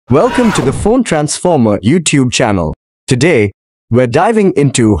Welcome to the Phone Transformer YouTube channel. Today, we're diving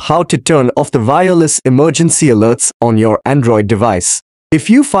into how to turn off the wireless emergency alerts on your Android device. If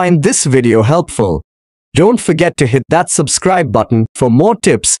you find this video helpful, don't forget to hit that subscribe button for more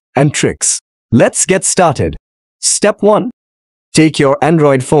tips and tricks. Let's get started. Step 1. Take your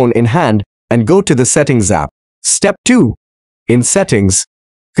Android phone in hand and go to the Settings app. Step 2. In Settings,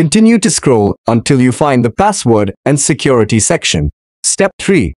 continue to scroll until you find the Password and Security section. Step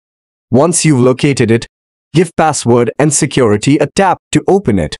 3. Once you've located it, give Password and Security a tap to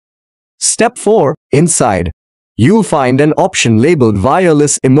open it. Step 4. Inside, you'll find an option labeled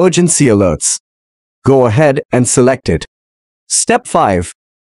Wireless Emergency Alerts. Go ahead and select it. Step 5.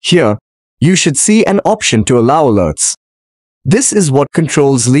 Here, you should see an option to allow alerts. This is what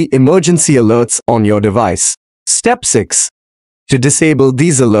controls the emergency alerts on your device. Step 6. To disable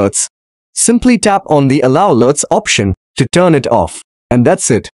these alerts, simply tap on the Allow Alerts option to turn it off. And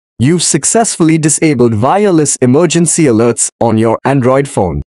that's it. You've successfully disabled wireless emergency alerts on your Android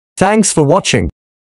phone. Thanks for watching.